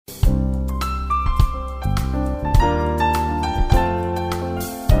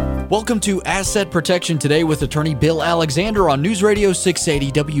Welcome to Asset Protection Today with attorney Bill Alexander on News Radio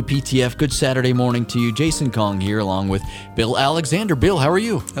 680 WPTF. Good Saturday morning to you. Jason Kong here along with Bill Alexander. Bill, how are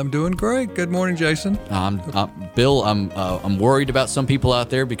you? I'm doing great. Good morning, Jason. Bill, I'm worried about some people out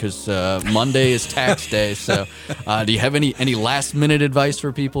there because Monday is tax day. So do you have any last minute advice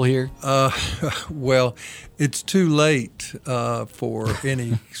for people here? Well, it's too late for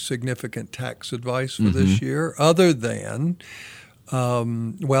any significant tax advice for this year other than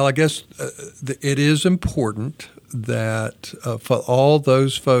I guess it is important that for all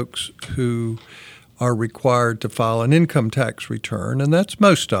those folks who are required to file an income tax return, and that's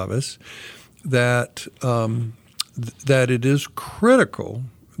most of us, that it is critical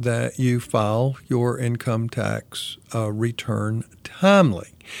that you file your income tax return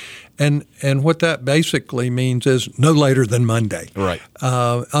timely. And what that basically means is no later than Monday. Right.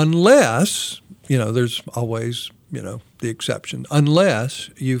 Unless, there's always the exception, unless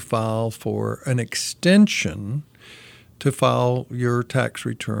you file for an extension to file your tax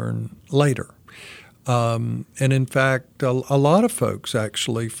return later. And in fact, a lot of folks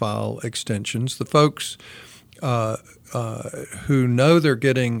actually file extensions. The folks who know they're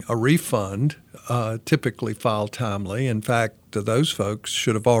getting a refund typically file timely. In fact, those folks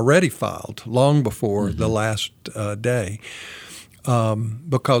should have already filed long before the last day,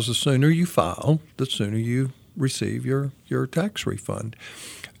 because the sooner you file, the sooner you receive your tax refund.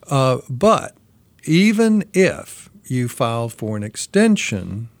 But even if you file for an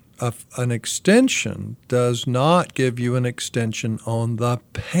extension does not give you an extension on the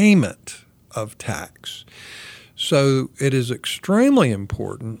payment of tax. So it is extremely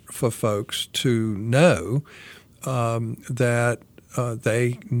important for folks to know that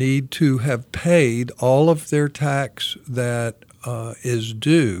they need to have paid all of their tax that is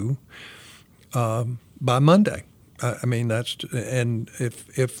due by Monday. And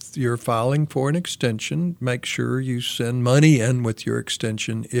if you're filing for an extension, make sure you send money in with your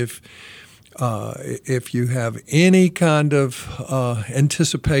extension. If you have any kind of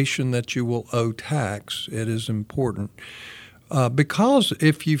anticipation that you will owe tax, it is important. Because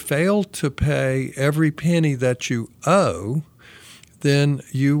if you fail to pay every penny that you owe, then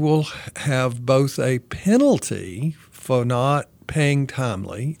you will have both a penalty for not paying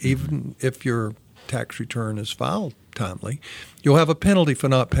timely, even if your tax return is filed timely. You'll have a penalty for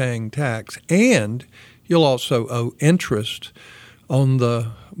not paying tax, and you'll also owe interest on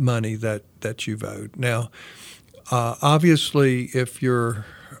the money that you've owed. Now, obviously, if you're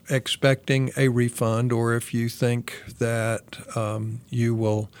expecting a refund or if you think that you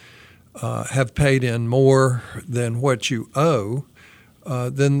will have paid in more than what you owe,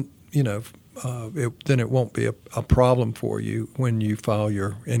 then it won't be a problem for you when you file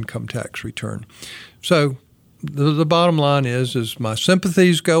your income tax return. So the bottom line is my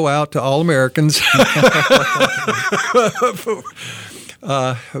sympathies go out to all Americans.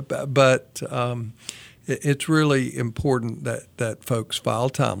 But it's really important that folks file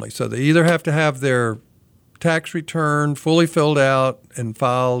timely. So they either have to have their tax return fully filled out and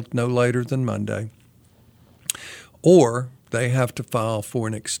filed no later than Monday, or they have to file for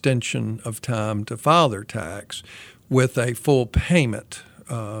an extension of time to file their tax with a full payment.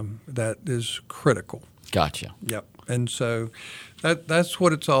 That is critical. Gotcha. Yep. And so that's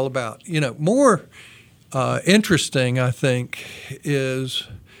what it's all about. More interesting, I think, is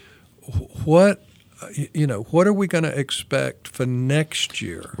what are we going to expect for next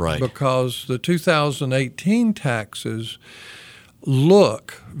year? Right. Because the 2018 taxes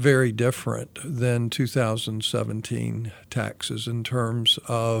look very different than 2017 taxes in terms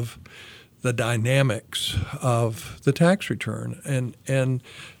of the dynamics of the tax return. And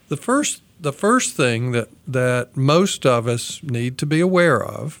the first thing that most of us need to be aware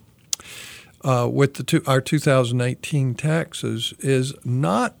of with our 2018 taxes is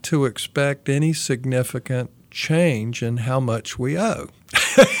not to expect any significant change in how much we owe.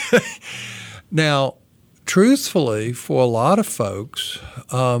 Now, truthfully, for a lot of folks,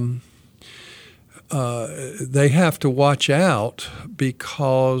 they have to watch out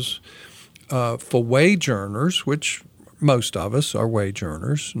because for wage earners, which most of us are wage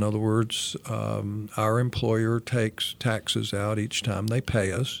earners. In other words, our employer takes taxes out each time they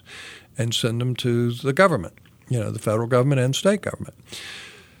pay us and send them to the government, the federal government and state government.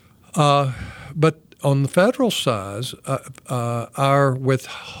 But on the federal side, our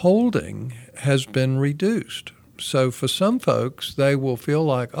withholding has been reduced. So for some folks, they will feel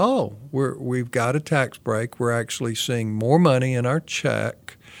like, we've got a tax break. We're actually seeing more money in our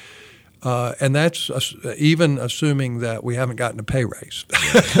check. And that's even assuming that we haven't gotten a pay raise.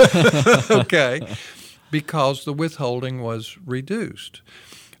 Okay. Because the withholding was reduced.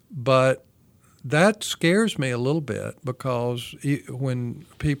 But that scares me a little bit because when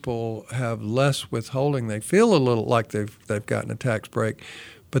people have less withholding, they feel a little like they've gotten a tax break,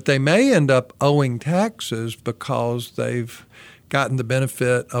 but they may end up owing taxes because they've gotten the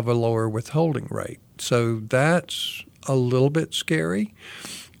benefit of a lower withholding rate. So that's a little bit scary.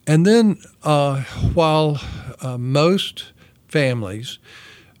 And then while most families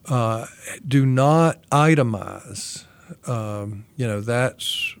do not itemize,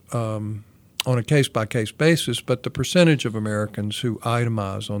 that's on a case-by-case basis, but the percentage of Americans who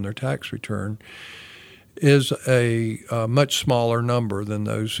itemize on their tax return is a much smaller number than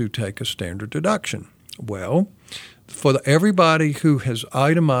those who take a standard deduction. Well, for everybody who has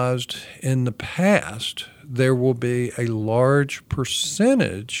itemized in the past, there will be a large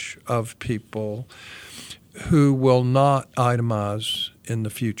percentage of people who will not itemize in the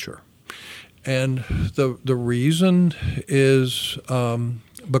future. And the reason is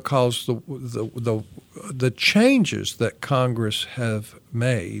because the changes that Congress have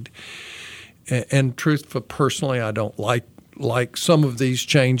made, and personally, I don't like some of these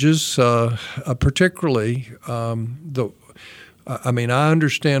changes, particularly I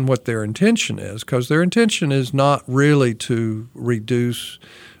understand what their intention is, because their intention is not really to reduce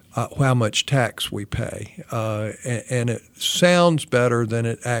how much tax we pay, and it sounds better than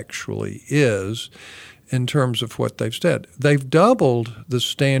it actually is in terms of what they've said. They've doubled the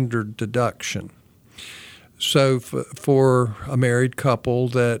standard deduction. So for a married couple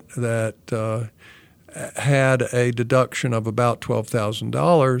that had a deduction of about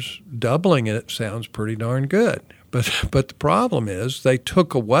 $12,000, doubling it sounds pretty darn good. But the problem is they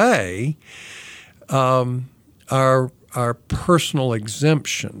took away our personal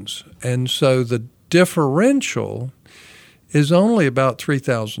exemptions, and so the differential is only about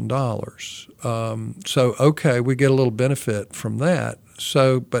 $3,000. So okay, we get a little benefit from that.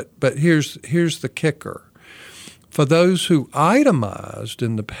 So, but here's the kicker. For those who itemized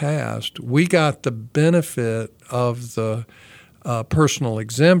in the past, we got the benefit of the personal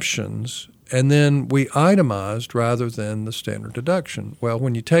exemptions, and then we itemized rather than the standard deduction. Well,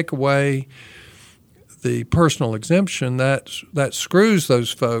 when you take away the personal exemption, that screws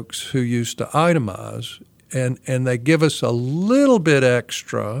those folks who used to itemize, and they give us a little bit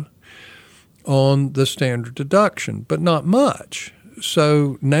extra on the standard deduction, but not much.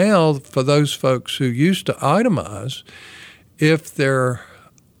 So now for those folks who used to itemize, if their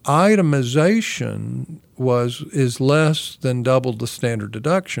itemization is less than double the standard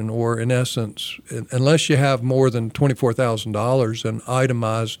deduction, or in essence, unless you have more than $24,000 in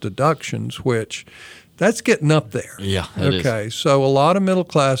itemized deductions, which that's getting up there. Yeah, okay, so a lot of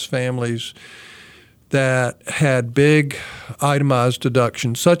middle-class families that had big itemized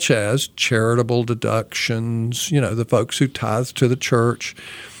deductions, such as charitable deductions, the folks who tithe to the church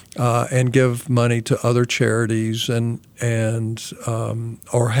and give money to other charities, and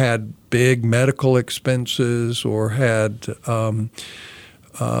or had big medical expenses, or had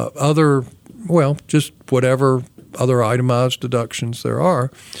just whatever other itemized deductions there are,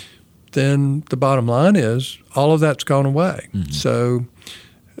 then the bottom line is all of that's gone away. Mm-hmm. So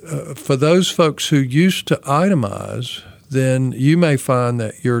for those folks who used to itemize, then you may find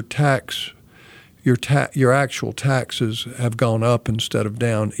that your actual taxes have gone up instead of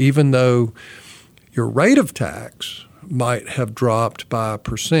down, even though your rate of tax might have dropped by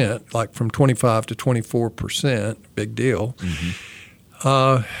 1%, like from 25 to 24%, big deal. Mm-hmm.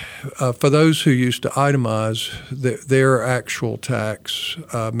 For those who used to itemize, their actual tax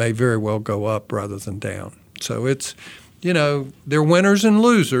may very well go up rather than down. So it's, there are winners and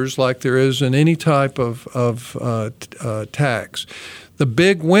losers like there is in any type of tax. The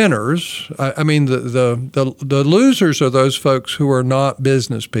big winners, the losers are those folks who are not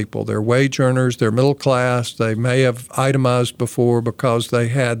business people. They're wage earners, they're middle class, they may have itemized before because they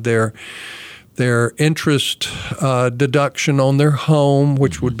had their interest deduction on their home,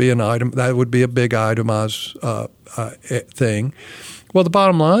 which would be an item, that would be a big itemized thing. Well, the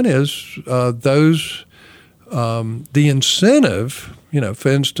bottom line is the incentive, for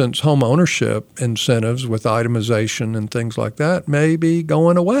instance, home ownership incentives with itemization and things like that may be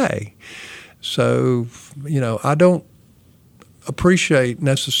going away. So, I don't appreciate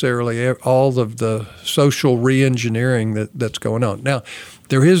necessarily all of the social reengineering that's going on. Now,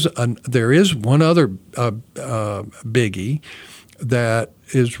 there is one other biggie that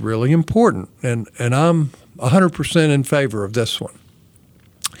is really important, and I'm 100% in favor of this one.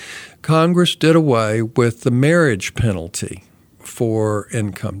 Congress did away with the marriage penalty for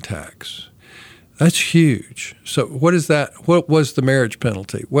income tax. That's huge. So what is that? What was the marriage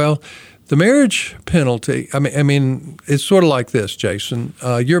penalty? Well, the marriage penalty, I mean, it's sort of like this, Jason.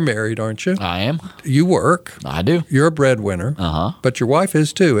 You're married, aren't you? I am. You work. I do. You're a breadwinner. But your wife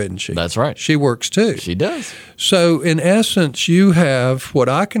is too, isn't she? That's right. She works too. She does. So in essence, you have what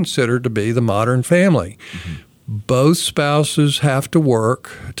I consider to be the modern family. Both spouses have to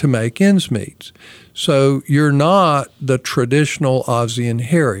work to make ends meet. So you're not the traditional Ozzie and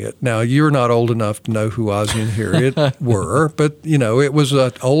Harriet. Now, you're not old enough to know who Ozzie and Harriet were, but, it was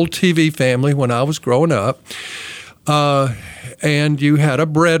an old TV family when I was growing up. And you had a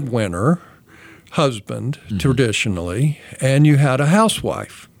breadwinner husband, traditionally, and you had a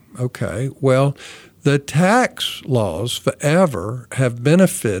housewife. Okay, well, the tax laws forever have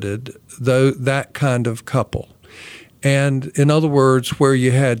benefited that kind of couple. And in other words, where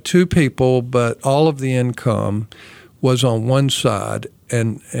you had two people, but all of the income was on one side,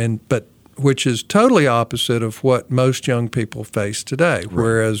 but which is totally opposite of what most young people face today,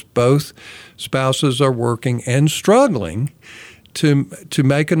 whereas both spouses are working and struggling to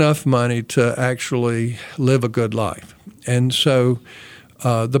make enough money to actually live a good life. And so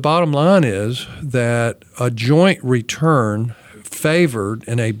the bottom line is that a joint return favored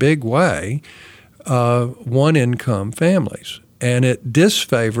in a big way one-income families, and it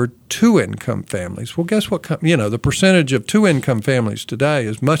disfavored two-income families. Well, guess what? The percentage of two-income families today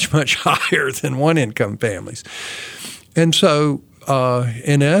is much, much higher than one-income families. And so,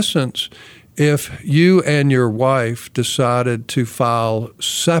 in essence, if you and your wife decided to file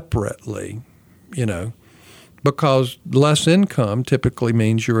separately, because less income typically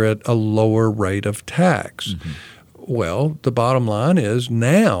means you're at a lower rate of tax. Well, the bottom line is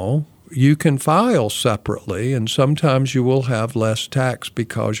now you can file separately, and sometimes you will have less tax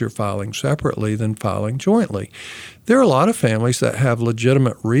because you're filing separately than filing jointly. There are a lot of families that have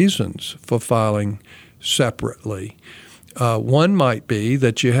legitimate reasons for filing separately. One might be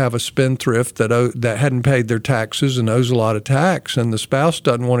that you have a spendthrift that hadn't paid their taxes and owes a lot of tax, and the spouse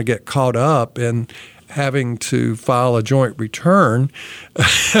doesn't want to get caught up in having to file a joint return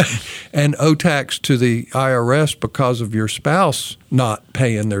and owe tax to the IRS because of your spouse not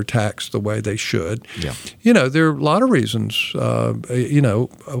paying their tax the way they should. Yeah. There are a lot of reasons,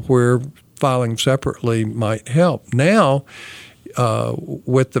 where filing separately might help. Now,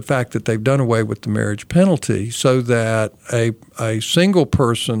 with the fact that they've done away with the marriage penalty so that a single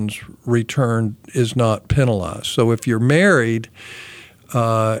person's return is not penalized. So if you're married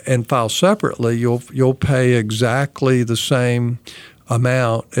and file separately, you'll pay exactly the same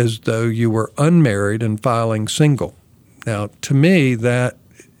amount as though you were unmarried and filing single. Now, to me, that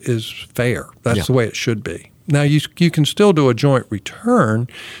is fair. That's the way it should be. Now, you can still do a joint return.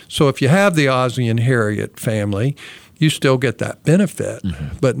 So if you have the Ozzie and Harriet family, you still get that benefit.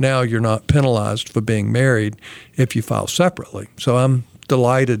 But now you're not penalized for being married if you file separately. So I'm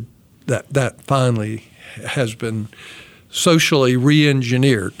delighted that finally has been socially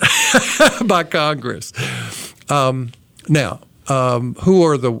re-engineered by Congress. Now, who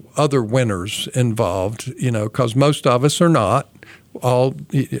are the other winners involved? Because most of us are not.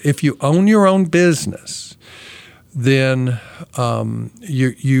 If you own your own business, then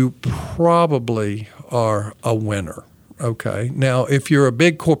you probably are a winner. Okay. Now, if you're a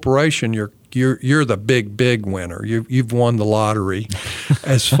big corporation, you're the big winner. You've won the lottery,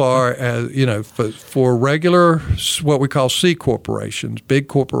 as far as for regular what we call C corporations. Big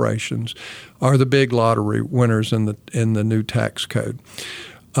corporations are the big lottery winners in the new tax code.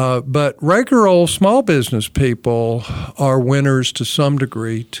 But regular old small business people are winners to some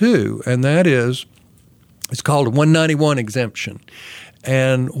degree too, and that is, it's called a 191 exemption.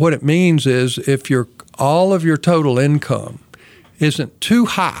 And what it means is if all of your total income isn't too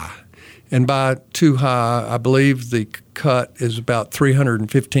high, and by too high, I believe the cut is about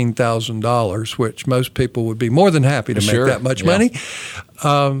 $315,000, which most people would be more than happy to make that much money.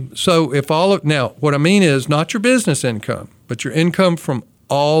 So if now what I mean is not your business income, but your income from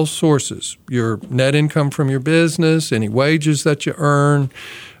all sources, your net income from your business, any wages that you earn,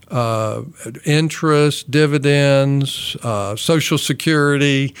 interest, dividends, Social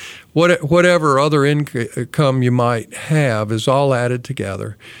Security, whatever other income you might have is all added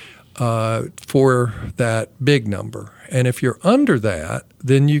together for that big number. And if you're under that,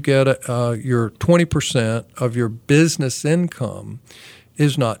 then you get your 20% of your business income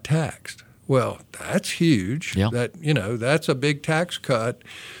is not taxed. Well, that's huge. Yeah. That's a big tax cut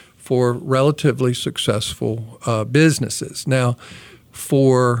for relatively successful businesses. Now,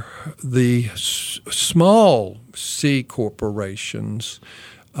 for the small C corporations,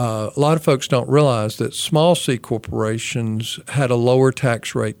 a lot of folks don't realize that small C corporations had a lower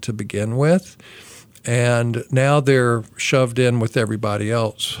tax rate to begin with. And now they're shoved in with everybody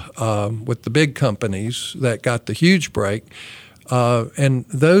else, with the big companies that got the huge break. And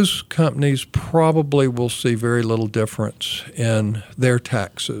those companies probably will see very little difference in their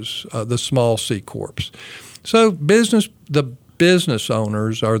taxes, the small C Corps. So the business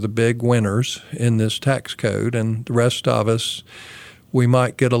owners are the big winners in this tax code, and the rest of us, we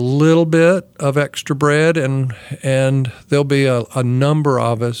might get a little bit of extra bread, and there'll be a number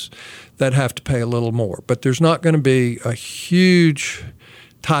of us that have to pay a little more. But there's not going to be a huge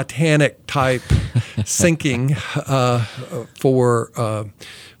Titanic-type sinking for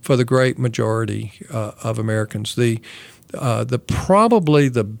the great majority of Americans. Probably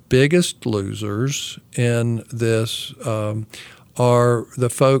the biggest losers in this are the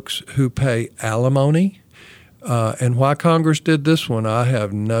folks who pay alimony. And why Congress did this one, I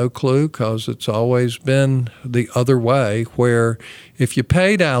have no clue, because it's always been the other way, where if you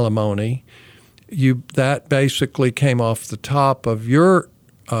paid alimony, that basically came off the top of your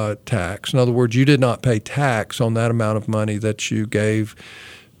tax. In other words, you did not pay tax on that amount of money that you gave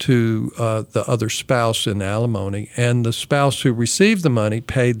to the other spouse in alimony, and the spouse who received the money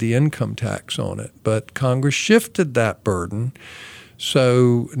paid the income tax on it. But Congress shifted that burden,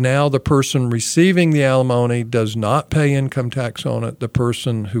 so now the person receiving the alimony does not pay income tax on it. The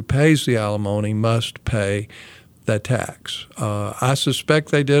person who pays the alimony must pay the tax. I suspect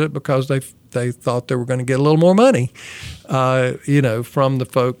they did it because they thought they were going to get a little more money, from the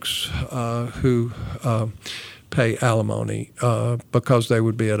folks who pay alimony, because they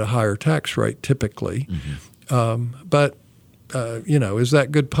would be at a higher tax rate typically. Mm-hmm. But is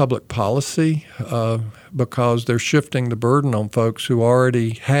that good public policy? Because they're shifting the burden on folks who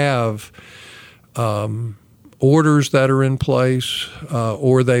already have orders that are in place,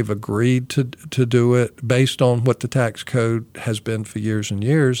 or they've agreed to do it based on what the tax code has been for years and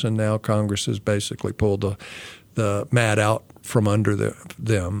years, and now Congress has basically pulled the mat out from under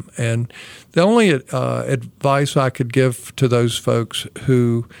them. And the only advice I could give to those folks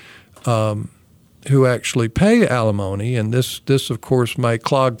who actually pay alimony, and this of course may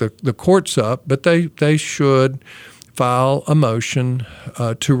clog the courts up, but they should file a motion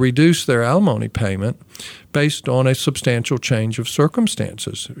to reduce their alimony payment based on a substantial change of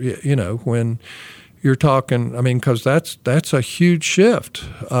circumstances. When you're talking, because that's a huge shift.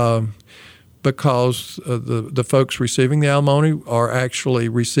 Because the folks receiving the alimony are actually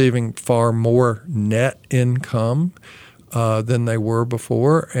receiving far more net income than they were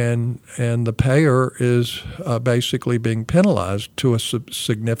before, and the payer is basically being penalized to a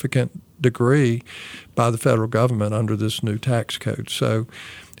significant degree by the federal government under this new tax code. So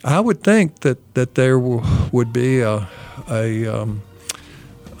I would think that there would be a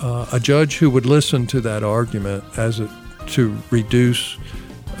judge who would listen to that argument to reduce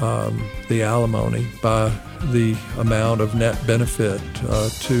the alimony by the amount of net benefit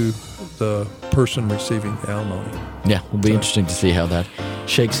to the person receiving the alimony. Yeah, it'll be interesting to see how that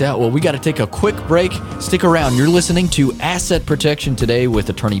shakes out. Well, we got to take a quick break. Stick around. You're listening to Asset Protection Today with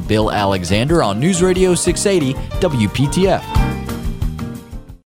attorney Bill Alexander on News Radio 680 WPTF.